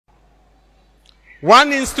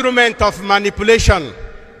One instrument of manipulation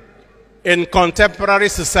in contemporary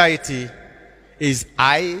society is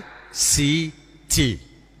ICT,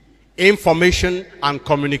 Information and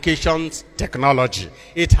Communications Technology.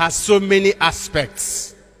 It has so many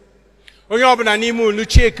aspects. Onye ọbụla n'ime unu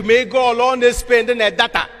check ma ego ole ọ na-spend na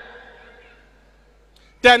data.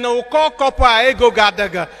 Then ụkọ kọpụ a ego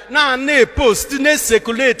ga-adaga na-post,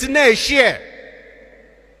 na-circulate, na-share.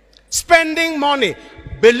 Spending money,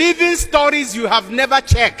 believing stories you have never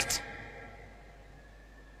checked.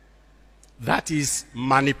 That is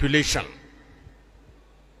manipulation.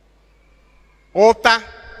 Ota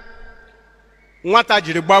nwata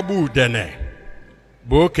jiri gbagbu udene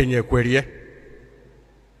bụ okenye kwerie.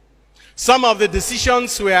 Some of the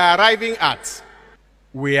decisions we are arriving at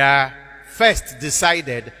were first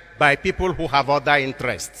decided by people who have other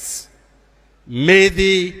interests. May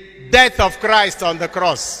the death of Christ on the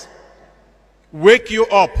cross wake you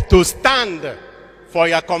up to stand for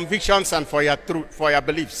your convictions and for your truth, for your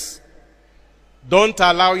beliefs. Don't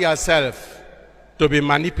allow yourself to be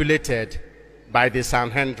manipulated by the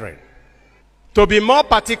Sanhedrin. To be more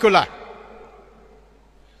particular,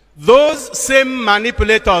 those same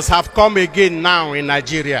manipulators have come again now in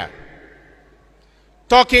Nigeria,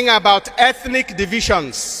 talking about ethnic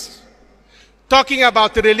divisions, talking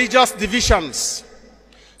about religious divisions,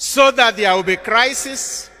 so that there will be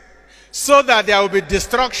crisis, so that there will be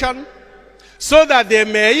destruction, so that there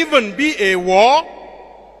may even be a war.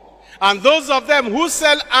 And those of them who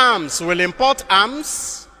sell arms will import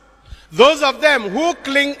arms. Those of them who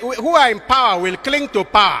are in power will cling to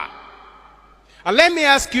power. And let me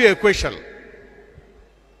ask you a question.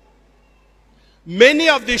 Many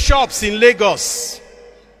of the shops in Lagos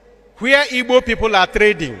where Igbo people are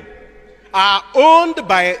trading are owned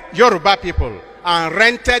by Yoruba people and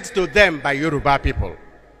rented to them by Yoruba people.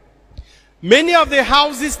 Many of the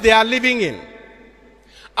houses they are living in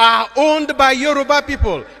are owned by Yoruba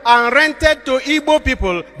people and rented to Igbo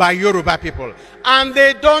people by Yoruba people. And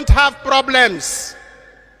they don't have problems.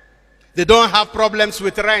 They don't have problems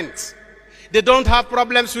with rent. They don't have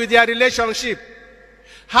problems with their relationship.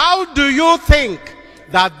 How do you think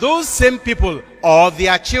that those same people or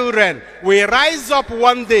their children will rise up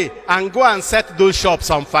one day and go and set those shops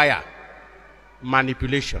on fire?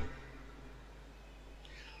 Manipulation.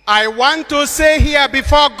 I want to say here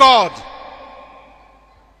before God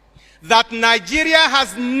that Nigeria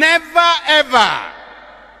has never ever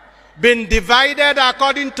been divided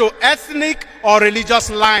according to ethnic or religious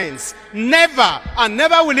lines. Never, and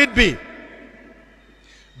never will it be.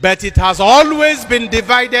 But it has always been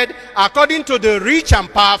divided according to the rich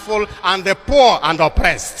and powerful and the poor and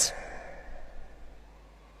oppressed.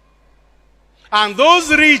 And those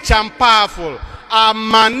rich and powerful are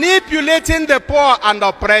manipulating the poor and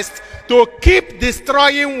oppressed to keep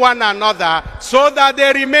destroying one another so that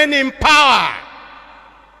they remain in power.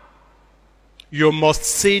 You must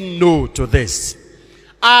say no to this.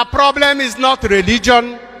 Our problem is not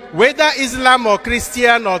religion, whether Islam or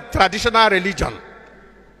Christian or traditional religion.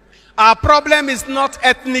 Our problem is not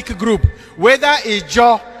ethnic group, whether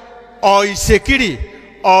Ijo or Isekiri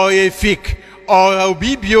or Efik or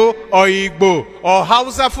Obibio or Igbo or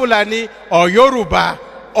Hausa Fulani or Yoruba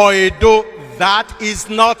or Edo. That is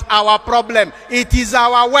not our problem. It is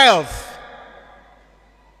our wealth.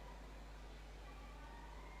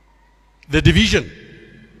 The division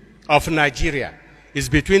of Nigeria is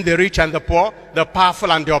between the rich and the poor, the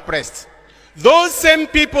powerful and the oppressed. Those same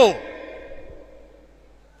people,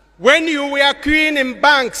 when you were queuing in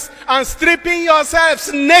banks and stripping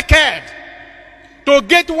yourselves naked to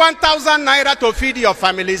get 1,000 naira to feed your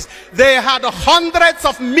families, they had hundreds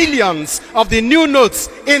of millions of the new notes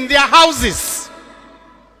in their houses.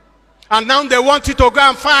 And now they want you to go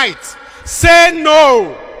and fight. Say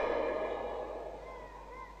no.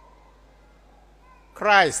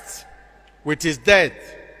 Christ, with his death,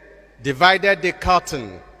 divided the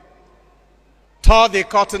curtain, tore the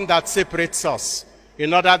curtain that separates us,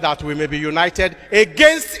 in order that we may be united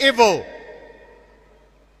against evil.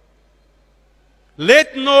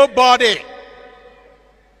 Let nobody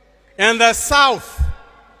in the south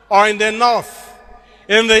or in the north,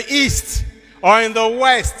 in the east or in the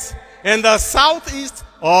west, in the southeast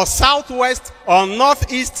or southwest or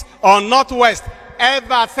northeast or northwest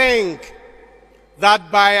ever think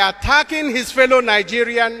that by attacking his fellow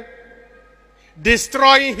Nigerian,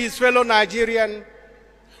 destroying his fellow Nigerian,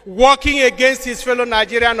 working against his fellow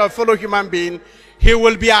Nigerian or fellow human being, he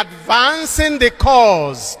will be advancing the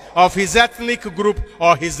cause of his ethnic group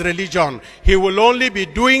or his religion. He will only be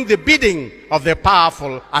doing the bidding of the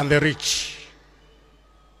powerful and the rich.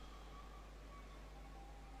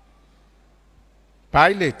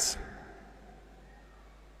 Pilate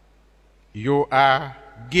You are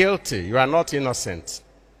guilty. You are not innocent.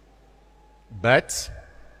 But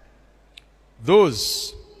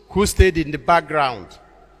those who stayed in the background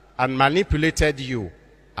and manipulated you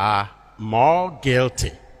are more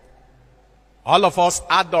guilty. All of us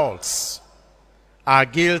adults are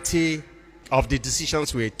guilty of the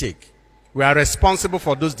decisions we take. We are responsible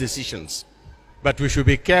for those decisions. But we should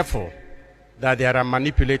be careful that there are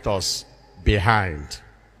manipulators behind.